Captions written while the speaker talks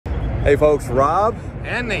Hey folks, Rob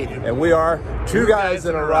and Nathan, and we are Two Guys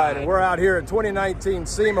in a Ride, and we're out here at 2019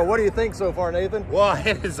 SEMA. What do you think so far, Nathan? Well,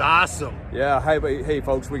 it is awesome. Yeah, hey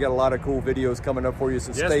folks, we got a lot of cool videos coming up for you,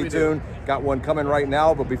 so stay tuned. Got one coming right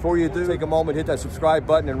now, but before you do, take a moment, hit that subscribe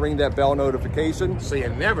button and ring that bell notification so you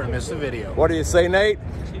never miss a video. What do you say, Nate?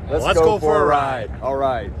 Let's go for a ride. All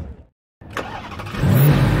right.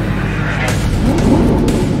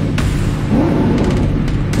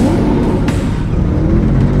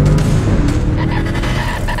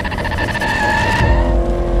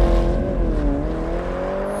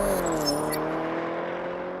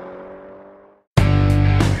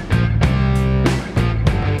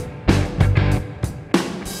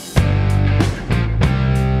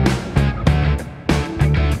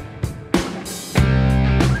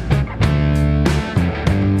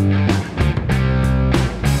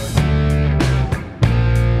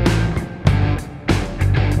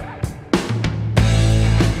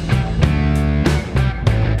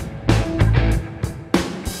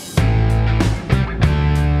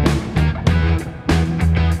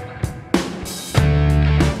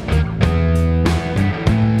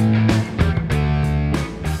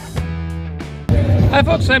 Hi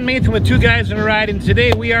folks, I'm Nathan with Two Guys in a Ride, and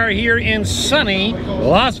today we are here in sunny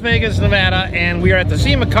Las Vegas, Nevada, and we are at the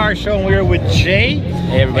SEMA car show, and we are with Jay.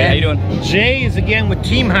 Hey everybody, how you doing? Jay is again with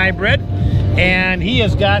Team Hybrid, and he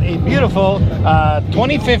has got a beautiful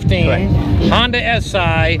 2015 Honda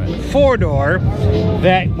SI 4-door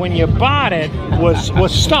that when you bought it was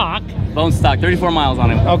stock. Bone stock, 34 miles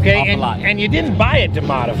on it. Okay, and you didn't buy it to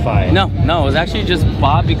modify it. No, it was actually just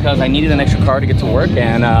bought because I needed an extra car to get to work,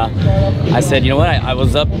 and I said, you know what, I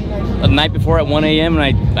was up the night before at 1 a.m.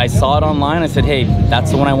 and I saw it online. I said, hey,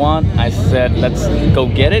 that's the one I want. I said, let's go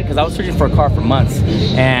get it, because I was searching for a car for months,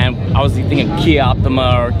 and I was thinking Kia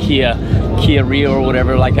Optima or Kia Rio or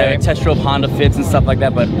whatever, like I test drove Honda Fits and stuff like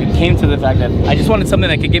that, but it came to the fact that I just wanted something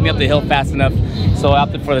that could get me up the hill fast enough, so I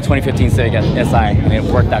opted for the 2015 Civic SI, and it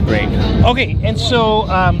worked out great. Okay, and so,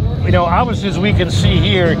 you know, obviously as we can see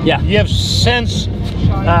here, you have since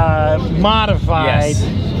modified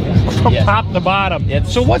from top to bottom.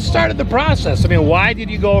 So what started the process? I mean, why did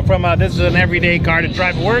you go from this is an everyday car to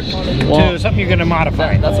drive to work to something you're going to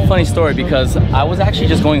modify? That's a funny story, because I was actually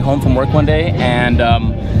just going home from work one day, and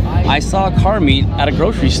I saw a car meet at a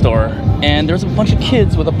grocery store, and there's a bunch of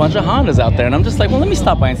kids with a bunch of Hondas out there, and I'm just like, well, let me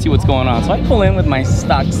stop by and see what's going on. So I pull in with my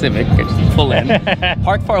stock Civic, I just pull in,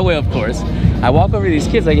 park far away, of course. I walk over to these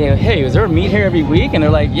kids, like, hey, is there a meet here every week? And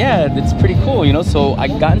they're like, yeah, it's pretty cool, you know. So I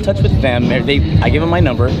got in touch with them. I gave them my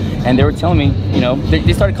number, and they were telling me, you know,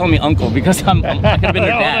 they started calling me uncle, because I could have been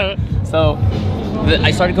their dad. So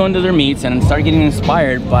I started going to their meets and started getting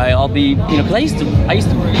inspired by all the, you know, because I used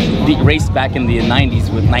to race back in the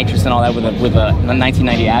 90s with nitrous and all that, with a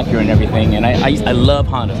 1990 Acura and everything, and I love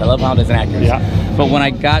Hondas. I love Hondas and Acuras. Yeah. But when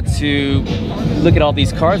I got to look at all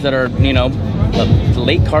these cars that are, you know,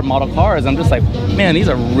 late car model cars, I'm just like, man, these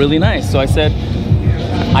are really nice. So I said,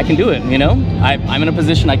 I can do it, you know. I'm in a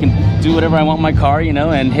position I can do whatever I want in my car, you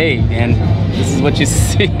know, and hey, and this is what you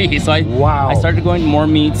see. So I started going to more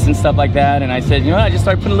meets and stuff like that, and I said, you know, I just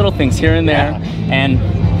started putting little things here and there, and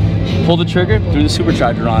pulled the trigger, threw the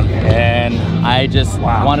supercharger on, and I just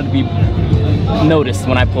wanted to be noticed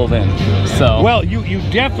when I pulled in. So well, you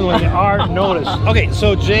definitely are noticed. Okay,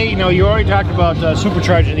 so Jay, you know, you already talked about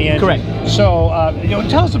supercharging the engine. Correct. So you know,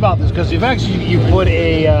 tell us about this, because you've actually put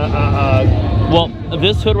a well,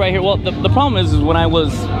 this hood right here. Well, the problem is when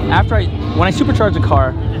I supercharged the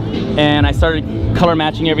car and I started color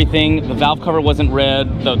matching everything, the valve cover wasn't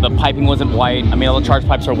red, the piping wasn't white. I mean, all the charge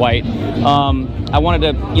pipes are white. I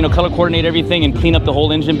wanted to, you know, color coordinate everything and clean up the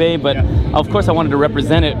whole engine bay, but of course I wanted to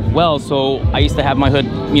represent it well, so I used to have my hood,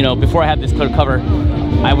 you know, before I had this clear cover,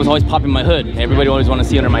 I was always popping my hood. Everybody always wanted to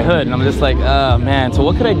see under my hood, and I'm just like, oh man, so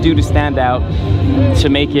what could I do to stand out, to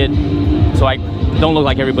make it so I don't look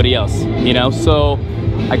like everybody else, you know? So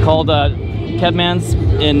I called Kevmans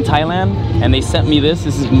in Thailand, and they sent me this.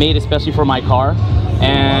 This is made especially for my car,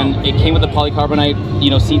 and it came with a polycarbonate, you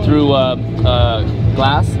know, see-through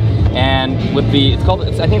glass, and with the,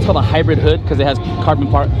 I think it's called a hybrid hood, because it has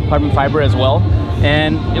carbon fiber as well.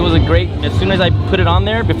 And it was a great, as soon as I put it on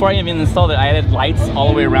there, before I even installed it, I added lights all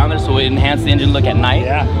the way around there, so it enhanced the engine look at night.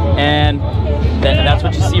 And that's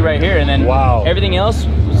what you see right here. And then everything else,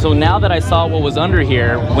 so now that I saw what was under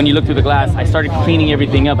here, when you look through the glass, I started cleaning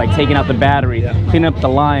everything up, like taking out the battery, cleaning up the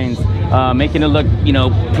lines, making it look, you know,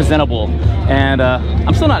 presentable. And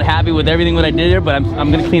I'm still not happy with everything that I did here, but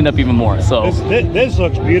I'm gonna clean it up even more. So this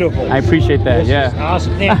looks beautiful. I appreciate that. This is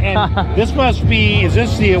awesome. And this must be, is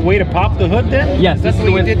this the way to pop the hood then? Yes, this is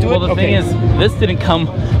the way. Well, the thing is, this didn't come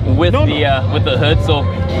with with the hood, so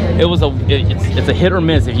it was it's a hit or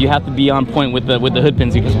miss if you have to be on point with the hood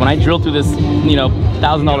pins, because when I drilled through this, you know,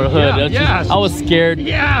 $1,000 hood, I was scared.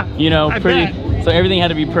 Yeah, you know, pretty. So everything had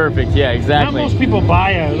to be perfect. Yeah, exactly. Not most people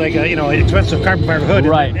buy a you know, expensive carbon fiber hood,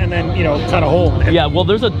 right? And then you know, cut a hole in it. Yeah. Well,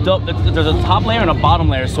 there's a top layer and a bottom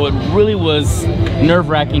layer, so it really was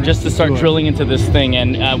nerve-wracking just to start drilling into this thing,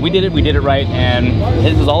 and we did it right, and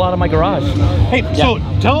it was all out of my garage. Hey, so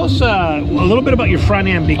tell us a little bit about your front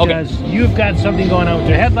end, because you've got something going on with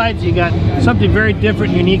your headlights. You got something very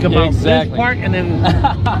different, unique about this part, and then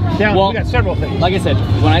down, we got several things. Like I said,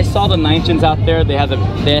 when I saw the 9-chins out there, they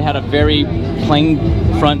had a very plain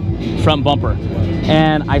front bumper,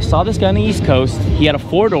 and I saw this guy on the East Coast. He had a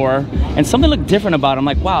 4-door, and something looked different about it. I'm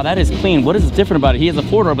like, wow, that is clean. What is different about it? He has a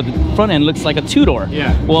 4-door, but the front end looks like a 2-door.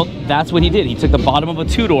 Yeah. Well, that's what he did. He took the bottom of a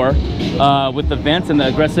 2-door with the vents and the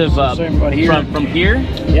aggressive from here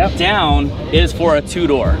down is for a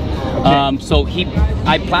 2-door. So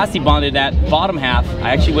I plastic bonded that bottom half.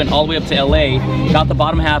 I actually went all the way up to LA, got the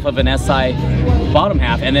bottom half of an SI bottom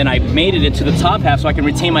half, and then I made it into the top half so I can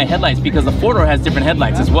retain my headlights, because the 4-door has different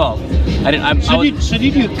headlights as well. So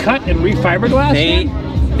did you cut and refiberglass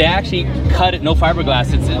it? They actually cut it, no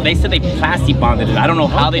fiberglass. They said they plastic bonded it. I don't know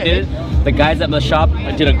how they did it. The guys at the shop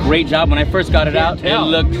did a great job. When I first got it out, it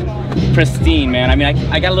looked pristine, man. I mean,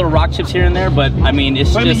 I got little rock chips here and there, but I mean,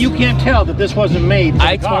 it's just... I mean, you can't tell that this wasn't made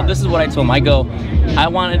for this is what I told him. I go, I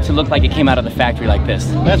want it to look like it came out of the factory like this.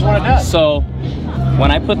 That's what it does. So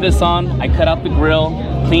when I put this on, I cut out the grill,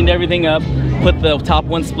 cleaned everything up, put the top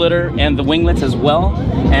one splitter and the winglets as well,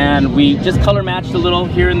 and we just color matched a little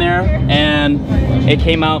here and there, and it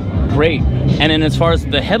came out great. And then as far as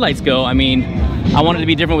the headlights go, I mean, I wanted to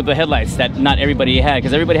be different with the headlights that not everybody had,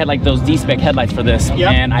 because everybody had like those D-spec headlights for this,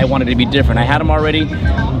 and I wanted to be different. I had them already,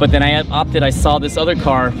 but then I saw this other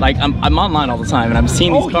car. Like I'm online all the time, and I'm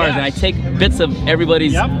seeing these cars, and I take bits of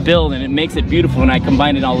everybody's build, and it makes it beautiful, and I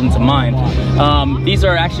combine it all into mine. These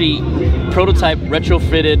are actually prototype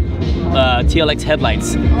retrofitted TLX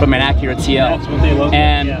headlights from an Acura TL. That's what they look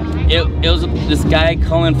and like, it was this guy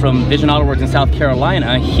Cullen from Vision Auto Works in South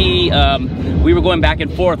Carolina. We were going back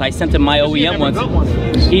and forth. I sent him my OEM ones.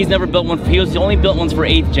 He's never built one. He was the only built ones for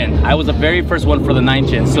 8th gen. I was the very first one for the 9th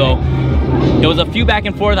gen. So it was a few back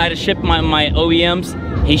and forth. I had to ship my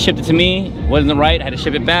OEMs. He shipped it to me. Wasn't right. I had to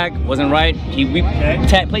ship it back. Wasn't right. We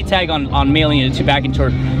played tag on mailing it back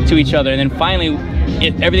to each other. And then finally,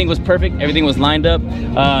 everything was perfect. Everything was lined up.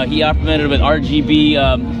 He implemented with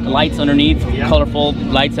RGB lights underneath, colorful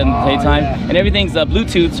lights at the daytime, and everything's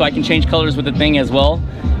Bluetooth, so I can change colors with the thing as well.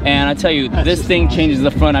 And I tell you, this thing changes the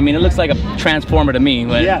front. I mean, it looks like a transformer to me,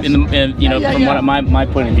 but from my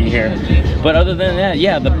point of view here. But other than that,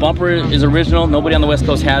 yeah, the bumper is original. Nobody on the West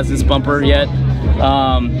Coast has this bumper yet.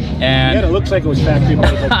 And it looks like it was factory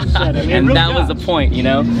made, like you said. I mean, and really that was the point, you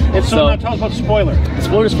know. And so now tell us about the spoiler. The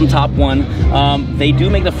spoiler's from Top One. They do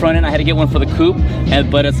make the front end. I had to get one for the coupe,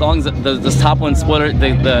 but as long as the Top One spoiler,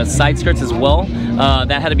 the side skirts as well,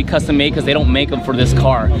 that had to be custom made, because they don't make them for this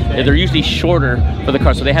car. They're usually shorter for the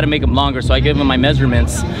car, so they had to make them longer. So I gave them my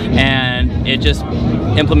measurements, and it just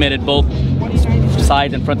implemented both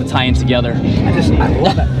sides and front to tie in together. I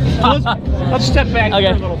love that. Let's step back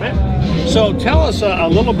here a little bit. So tell us a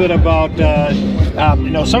little bit about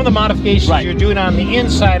some of the modifications you're doing on the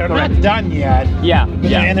inside are not done yet.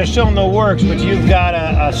 And they're still in the works, but you've got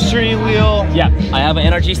a steering wheel. Yeah, I have an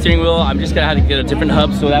NRG steering wheel. I'm just gonna have to get a different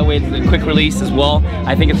hub, so that way it's a quick release as well.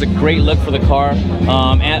 I think it's a great look for the car,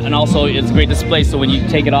 and also it's a great display, so when you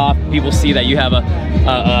take it off, people see that you have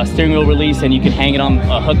a steering wheel release, and you can hang it on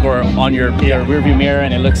a hook or on your rear view mirror,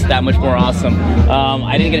 and it looks that much more awesome.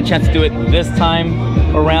 I didn't get a chance to do it this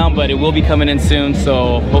time around, but it will be coming in soon,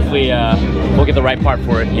 so hopefully we'll get the right part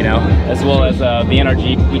for it, you know, as well as the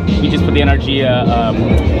NRG. We just put the NRG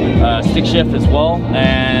stick shift as well,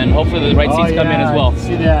 and hopefully the right seats come in as well.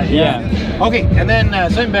 See that? Yeah. Okay, and then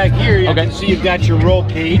something back here, you can see you've got your roll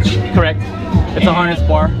cage. Correct. It's a harness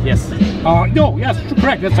bar. Yes. No, yes,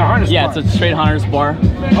 correct. It's a harness bar. Yeah, it's a straight harness bar.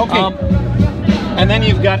 Okay. And then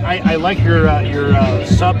you've got, I like your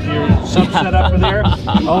sub setup there,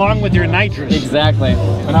 along with your nitrous. Exactly.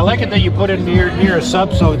 And I like it that you put it near a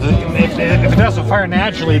sub, so if it doesn't fire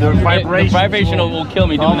naturally, the vibration will kill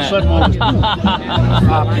me doing that. All of a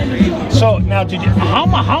sudden, so now,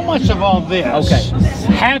 how much of all this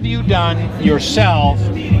have you done yourself?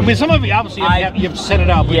 I mean, some of you obviously you've set it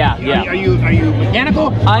up. Yeah. Are you mechanical?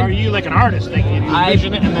 Or are you like an artist? Like you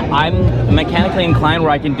envision it and then... I'm mechanically inclined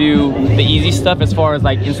where I can do the easy stuff as far as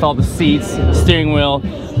like install the seats, steering wheel.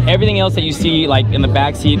 Everything else that you see like in the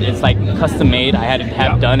back seat, it's like custom made. I had to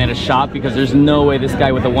have done at a shop because there's no way this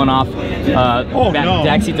guy with a one-off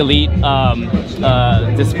back seat delete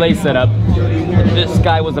display setup. This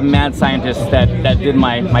guy was a mad scientist that did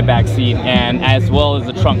my back seat, and as well as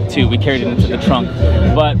the trunk too. We carried it into the trunk,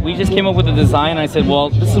 but we just came up with a design. And I said, well,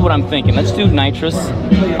 this is what I'm thinking. Let's do nitrous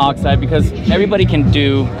oxide because everybody can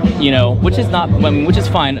do, you know, which is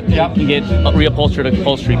fine. You can get reupholstered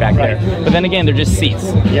upholstery back there, but then again, they're just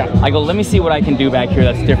seats. I go, let me see what I can do back here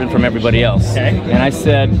that's different from everybody else. And I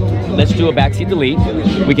said, let's do a backseat delete.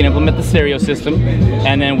 We can implement the stereo system,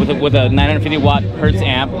 and then with a 950 watt Hertz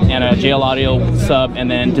amp and a JL Audio sub, and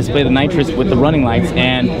then display the nitrous with the running lights.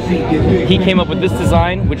 And he came up with this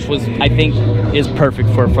design, which was, I think, is perfect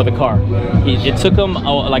for the car. It took him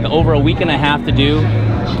like over a week and a half to do.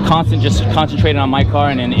 Just concentrated on my car,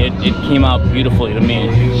 and then it came out beautifully to me.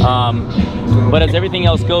 But as everything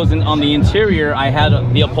else goes, on the interior, I had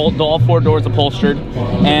all 4 doors upholstered.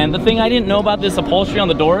 And the thing I didn't know about this upholstery on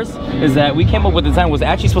the doors is that we came up with a design was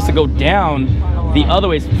actually supposed to go down the other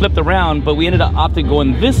way, flipped around, but we ended up opting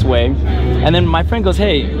going this way. And then my friend goes,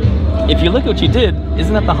 hey, if you look at what you did,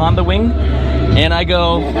 isn't that the Honda wing? And I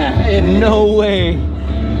go, no way.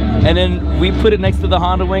 And then we put it next to the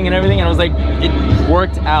Honda wing and everything, and I was like, it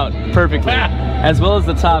worked out perfectly. As well as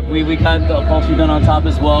the top, we got the upholstery done on top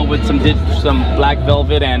as well with some black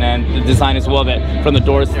velvet and the design as well, that from the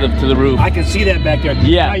doors to the roof. I can see that back there.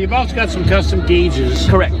 Yeah. Now, you've also got some custom gauges.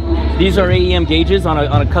 Correct. These are AEM gauges on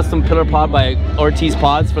a custom pillar pod by Ortiz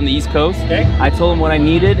Pods from the East Coast. I told him what I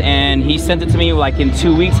needed, and he sent it to me like in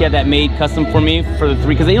 2 weeks. He had that made custom for me for the 3,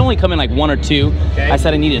 because they only come in like 1 or 2. I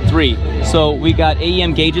said I needed 3. So we got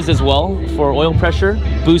AEM gauges as well for oil pressure,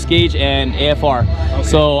 boost gauge, and AFR.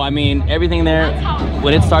 So I mean, everything there,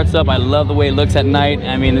 when it starts up, I love the way it looks at night.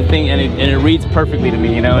 I mean, the thing, and it reads perfectly to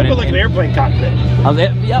me, you know. It looks like an airplane cockpit.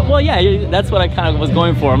 Yeah, that's what I kind of was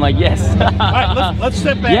going for. I'm like, yes. All right, let's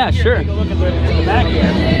step back. Yeah, here. sure. Take a look at the back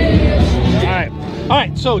here. All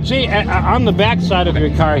right. So Jay, on the back side of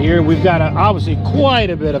your car here, we've got obviously quite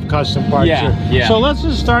a bit of custom parts here. Yeah. So let's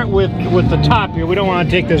just start with the top here. We don't want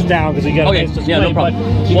to take this down because you got a nice display, no problem.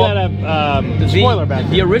 But you got a spoiler back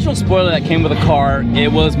there. The original spoiler that came with the car,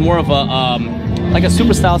 it was more of a like a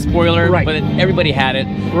super style spoiler, but everybody had it.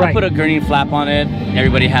 I put a gurney flap on it.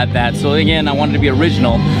 Everybody had that. So again, I wanted to be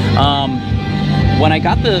original. When I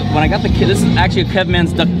got the kit, this is actually a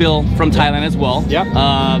Kevman's duckbill from Thailand as well.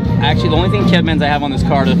 Actually, the only thing Kevman's I have on this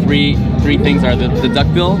car, the three things are the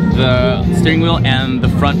duckbill, the steering wheel, and the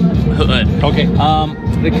front hood.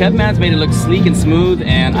 The Kevman's made it look sleek and smooth,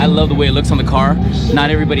 and I love the way it looks on the car. Not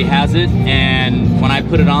everybody has it, and when I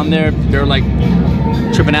put it on there, they're like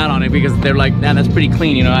tripping out on it because they're like, man, that's pretty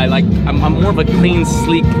clean, you know. I'm more of a clean,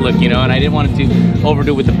 sleek look, you know, and I didn't want it to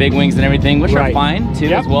overdo it with the big wings and everything, which are fine too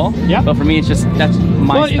as well. But for me, it's just that's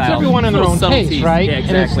my style. It's everyone in their own taste, right? Yeah,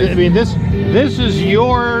 exactly. And I mean, this is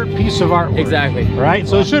your piece of artwork. Exactly. Right?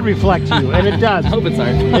 So it should reflect you, and it does. I hope it's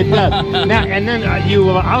art. It does. Now, and then you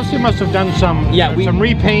obviously must have done some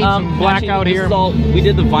repaint, some blackout here. We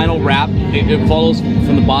did the vinyl wrap. It follows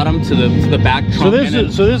from the bottom to the back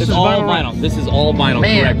trunk. So this is all vinyl. This is all vinyl.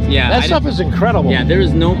 Man, correct. Yeah, that stuff is incredible. Yeah, there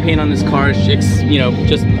is no paint on this car. It's, you know,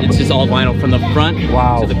 it's just all vinyl from the front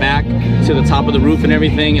to the back to the top of the roof and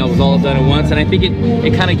everything. It was all done at once, and I think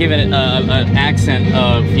it kind of gave it an accent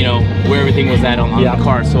of, you know, where everything was at on the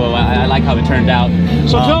car. So I like how it turned out.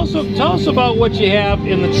 So tell us about what you have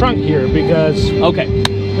in the trunk here, because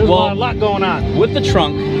there's a lot going on with the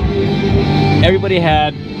trunk.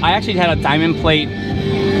 I actually had a diamond plate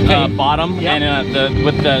bottom, and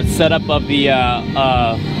with the setup of the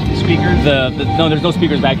speakers. No, there's no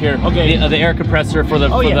speakers back here. The air compressor for the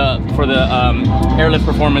airlift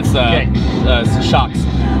performance shocks.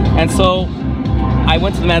 And so I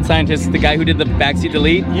went to the mad scientist, the guy who did the backseat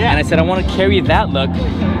delete, and I said I want to carry that look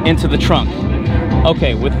into the trunk.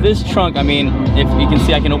 Okay, with this trunk, I mean, if you can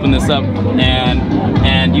see, I can open this up,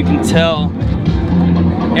 and you can tell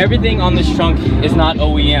everything on this trunk is not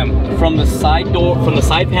OEM. From the side door, from the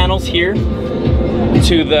side panels here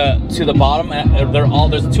to the bottom,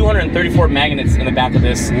 there's 234 magnets in the back of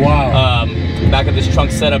this. back of this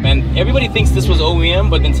trunk setup, and everybody thinks this was OEM,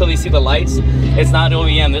 but until they see the lights, it's not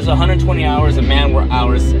OEM. There's 120 hours of man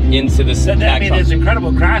hours into this. I mean, it's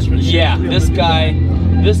incredible craftsmanship. Yeah, this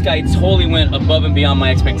guy totally went above and beyond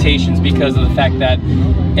my expectations because of the fact that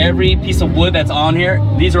every piece of wood that's on here,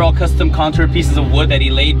 these are all custom contour pieces of wood that he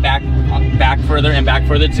laid back further and back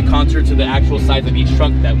further to contour to the actual size of each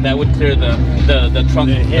trunk that would clear the trunk.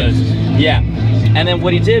 Yeah. And then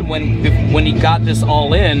what he did when he got this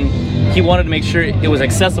all in, he wanted to make sure it was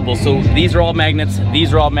accessible. So these are all magnets,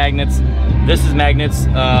 these are all magnets, this is magnets.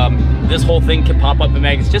 This whole thing can pop up in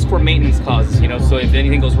magnets just for maintenance causes, you know, so if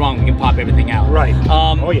anything goes wrong, we can pop everything out. Right.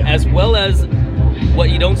 Oh, yeah. As well as what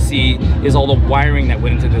you don't see is all the wiring that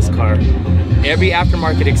went into this car. Every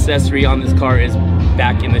aftermarket accessory on this car is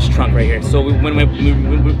back in this trunk right here. So when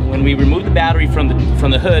we removed the battery from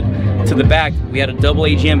the hood to the back, we had a two double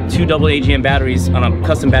AGM batteries on a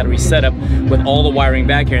custom battery setup with all the wiring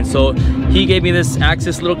back here. And so he gave me this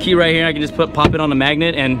Axis little key right here. I can just pop it on a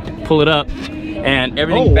magnet and pull it up, and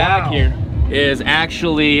everything back here is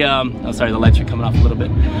actually, oh sorry, the lights are coming off a little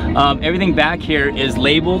bit. Everything back here is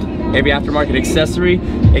labeled, every aftermarket accessory.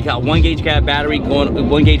 It got 1 gauge gap battery going,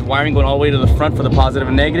 1 gauge wiring going all the way to the front for the positive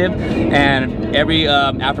and negative. And every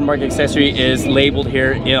aftermarket accessory is labeled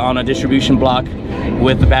here on a distribution block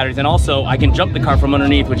with the batteries. And also I can jump the car from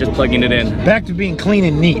underneath with just plugging it in. Back to being clean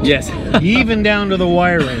and neat. Yes. Even down to the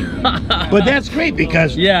wiring. But that's great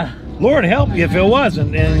because yeah, Lord help you if it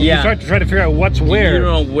wasn't, and you start to try to figure out what's where. You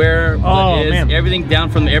don't know where it is. Man. Everything down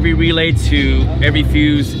from every relay to every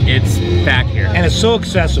fuse, it's back here. And it's so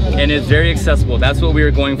accessible. And it's very accessible. That's what we were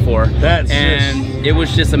going for. It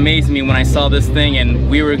was just amazing to me when I saw this thing,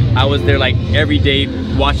 and I was there like every day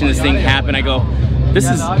watching this thing happen. I go, this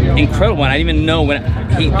is incredible. And I didn't even know when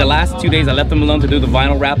the last 2 days I left him alone to do the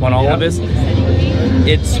vinyl wrap on all of this.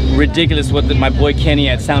 It's ridiculous what my boy Kenny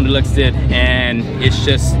at Sound Deluxe did, and it's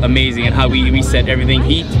just amazing and how we reset everything.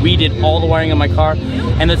 He redid all the wiring on my car,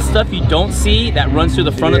 and the stuff you don't see that runs through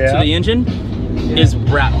the front to the engine is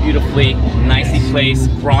wrapped beautifully, nicely placed,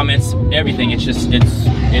 grommets, everything. It's just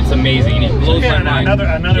it's amazing, and it blows my mind.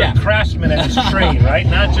 Another craftsman at his trade, right?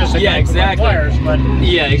 Not just a guy who wires, but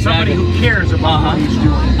somebody who cares about what he's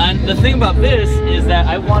doing. And the thing about this is that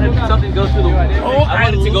I wanted something to go through the I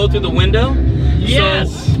wanted to go through the window.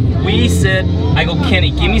 Yes. So we said, I go, Kenny,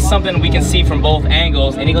 give me something we can see from both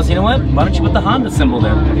angles. And he goes, you know what? Why don't you put the Honda symbol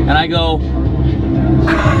there? And I go,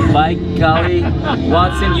 by golly,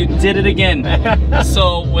 Watson, you did it again.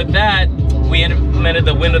 So with that, we implemented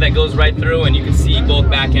the window that goes right through, and you can see both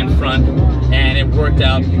back and front, and it worked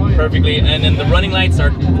out perfectly. And then the running lights are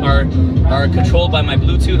controlled by my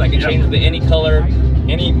Bluetooth. I can change them to any color,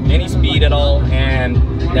 any speed at all,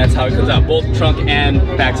 and that's how it comes out, both trunk and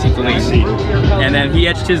backseat delete. And then he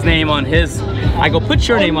etched his name on his. I go, put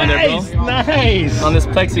your name on there, bro. Nice. On this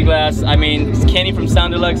plexiglass. I mean, Kenny from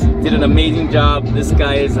Sound Deluxe did an amazing job. This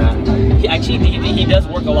guy is he does a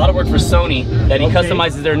lot of work for Sony. That he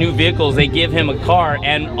customizes their new vehicles. They give him a car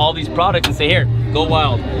and all these products and say, here, go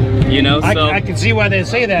wild. You know, so I can see why they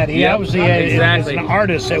say that. He obviously is an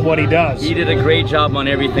artist at what he does. He did a great job on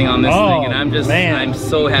everything on this thing, and I'm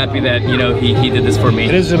so happy that he did this for me.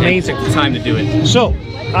 It is amazing. And took the time to do it. So,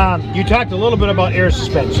 you talked a little bit about air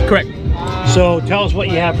suspension. Correct. So tell us what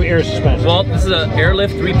you have for air suspension. Well, this is an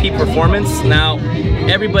Airlift 3P Performance. Now,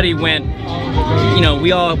 everybody went,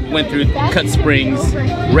 we all went through cut springs,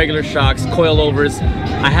 regular shocks, coilovers.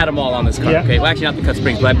 I had them all on this car. Okay, well, actually not the cut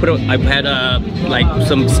springs, but I had like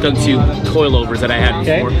some skunk tube coilovers that I had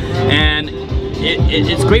before, and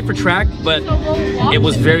it's great for track, but it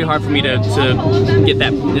was very hard for me to get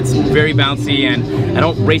that. It's very bouncy, and I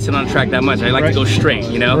don't race it on a track that much. I like to go straight,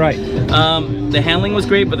 Right. The handling was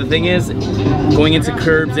great, but the thing is, going into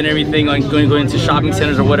curbs and everything, like going into shopping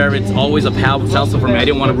centers or whatever, it's always a hassle for me. I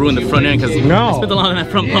didn't want to ruin the front end because I spent a lot on that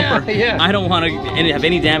front bumper. I don't want to have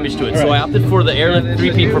any damage to it, so I opted for the Airlift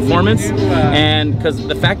 3P Performance, and because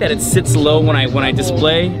the fact that it sits low when I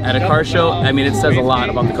display at a car show, I mean, it says a lot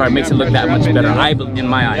about the car. It makes it look that much better, in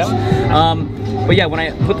my eyes. But yeah, when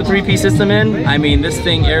I put the 3P system in, I mean, this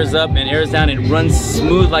thing airs up and airs down. It runs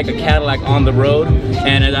smooth like a Cadillac on the road,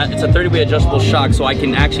 and it's a 30-way adjustable shock, so I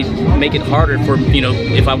can actually make it harder for,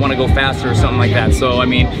 if I want to go faster or something like that. So, I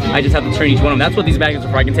mean, I just have to turn each one of them. That's what these magnets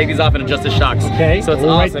are for. I can take these off and adjust the shocks. Okay. So it's awesome,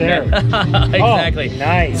 right there. man. Exactly. Oh,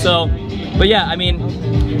 nice. So, but yeah, I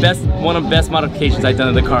mean, one of the best modifications I've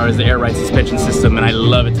done to the car is the air ride suspension system, and I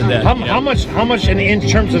love it to death. How much in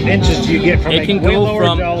terms of inches do you get from it? Can go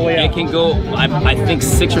from all the way up? It can go I think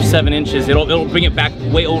 6 or 7 inches. It'll bring it back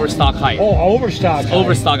way over stock height. Oh, overstock.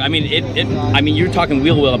 Overstock. I mean I mean you're talking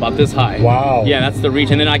wheel well about this high. Wow. Yeah, that's the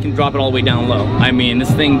reach, and then I can drop it all the way down low. I mean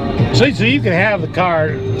this thing. So you can have the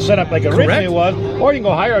car set up like originally it was, or you can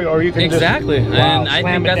go higher, or you can exactly. Just, and I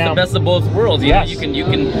think that's the best of both worlds. You know,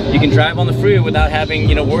 you can drive on the freeway without having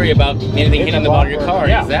worry about anything hitting the bottom of your car.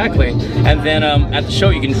 Yeah. Exactly. And then at the show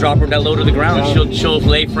you can drop her that low to the ground. And she'll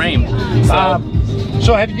lay frame.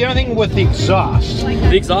 So have you done anything with the exhaust?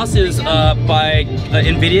 The exhaust is by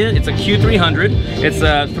NVIDIA. It's a Q300. It's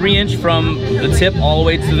 3-inch from the tip all the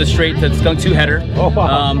way to the straight to the Skunk 2 header. Oh,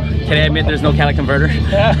 wow. Can I admit there's no catalytic converter?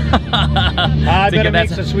 I bet it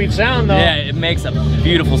makes a sweet sound though. Yeah, it makes a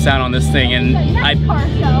beautiful sound on this thing.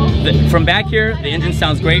 And from back here, the engine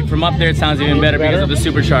sounds great. From up there, it sounds even better because of the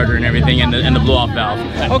supercharger and everything and the blow-off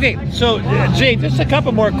valve. Okay, so Jay, just a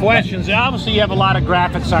couple more questions. Obviously, you have a lot of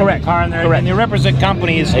graphics on your car in there, and you represent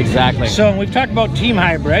companies. Exactly. So we've talked about Team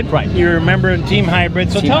Hybrid. Right. You're a member in Team Hybrid.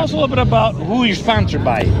 So tell us a little bit about who you're sponsored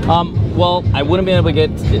by. Well, I wouldn't be able to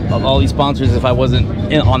get all these sponsors if I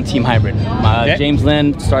wasn't on Team Hybrid. James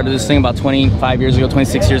Lynn started this thing about 25 years ago,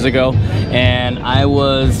 26 years ago, and I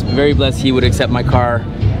was very blessed he would accept my car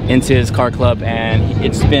into his car club, and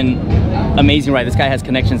it's been amazing ride. This guy has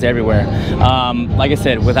connections everywhere. Like I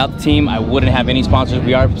said, without the team, I wouldn't have any sponsors.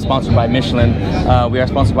 We are sponsored by Michelin. We are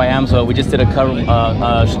sponsored by Amsoil. We just did a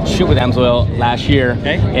shoot with Amsoil last year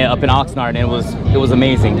up in Oxnard, and it was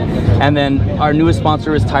amazing. And then our newest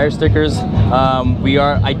sponsor is Tire Stickers.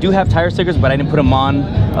 I do have tire stickers, but I didn't put them on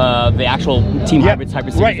the actual Team Hybrid type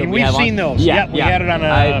of stickers. Right, and we've seen those. Yeah, we had it on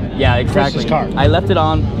exactly. Chris's car. I left it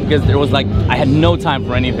on because there was I had no time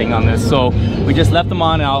for anything on this, so we just left them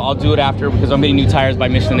on, and I'll do it after because I'm getting new tires by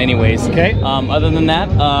Michelin anyways. Okay. Other than that,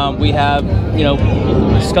 we have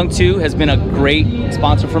Skunk 2 has been a great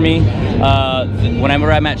sponsor for me.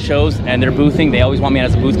 Whenever I'm at shows and they're boothing, they always want me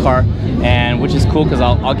as a booth car, and which is cool because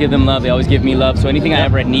I'll give them love. They always give me love. So anything I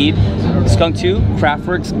ever need, Skunk 2,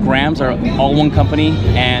 Craftworks, Grams are all one company,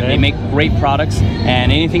 and they make great products.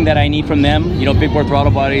 And anything that I need from them, big bore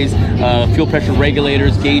throttle bodies, fuel pressure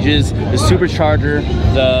regulators, gauges, the supercharger,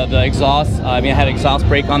 the exhaust. I mean, I had an exhaust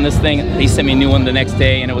brake on this thing. They sent me a new one the next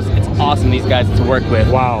day, and it's awesome, these guys to work with.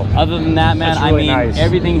 Wow. Other than that, man, That's really nice.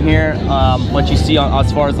 Everything here, what you see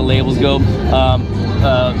as far as the labels go,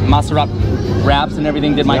 Maserati wraps and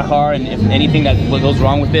everything did my car, and if anything that goes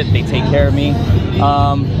wrong with it, they take care of me.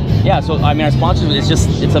 Yeah, so I mean, our sponsors,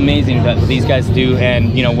 it's amazing that these guys do,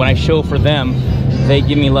 and when I show for them, they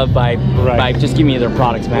give me love by just giving me their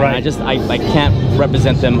products, man. Right. I can't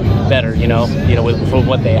represent them better, for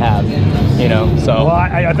what they have, So. Well,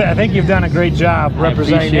 I think you've done a great job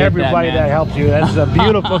representing everybody that helps you. That's a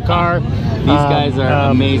beautiful car. These guys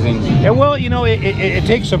are amazing. And well, it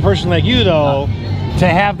takes a person like you though to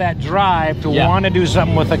have that drive to want to do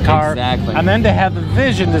something with a car, and then to have the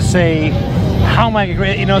vision to say, how am I going to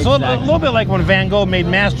create? It's a little bit like when Van Gogh made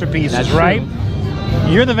masterpieces. That's right.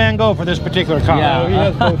 You're the Van Gogh for this particular car. Yeah. He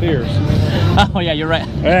has both ears. Oh yeah, you're right.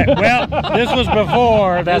 Well, this was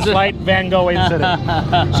before that slight Van Gogh incident.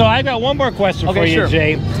 So I got one more question for you,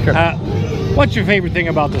 Jay. What's your favorite thing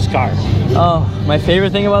about this car? Oh, my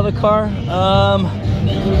favorite thing about the car?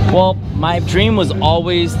 Well, my dream was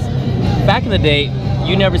always, back in the day,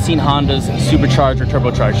 you never seen Hondas supercharged or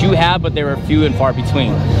turbocharged. You have, but they were few and far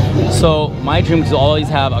between. So my dream was to always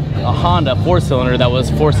have a Honda 4-cylinder that was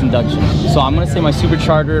forced induction. So I'm gonna say my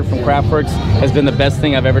supercharger from Craftworks has been the best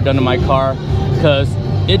thing I've ever done to my car, because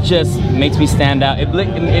it just makes me stand out.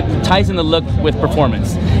 It ties in the look with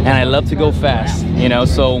performance, and I love to go fast,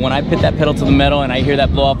 so when I put that pedal to the metal and I hear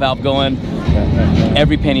that blow-off valve going,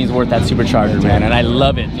 every penny is worth that supercharger, man, and I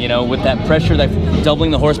love it. With that pressure, that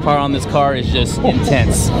doubling the horsepower on this car is just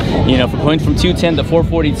intense. For going from 210 to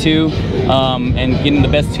 442, and getting the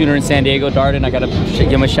best tuner in San Diego, Darden, I gotta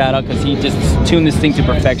give him a shout out because he just tuned this thing to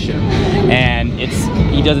perfection, and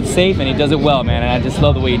he does it safe and he does it well, man. And I just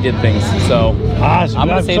love the way he did things. So awesome. I'm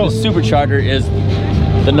gonna say the supercharger is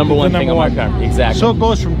the number one thing on my car. Exactly. So it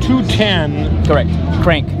goes from 210, correct,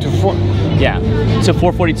 crank to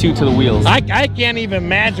 442 to the wheels. I can't even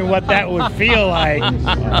imagine what that would feel like.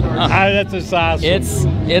 That's just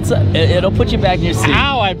awesome. It'll put you back in your seat.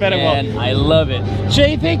 Ow, I bet it will. And I love it.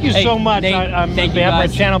 Jay, thank you so much. Thank you,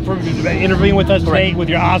 guys. Channel for interviewing with us today with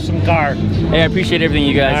your awesome car. Hey, I appreciate everything,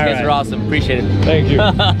 you guys. You guys are awesome. Appreciate it. Thank you.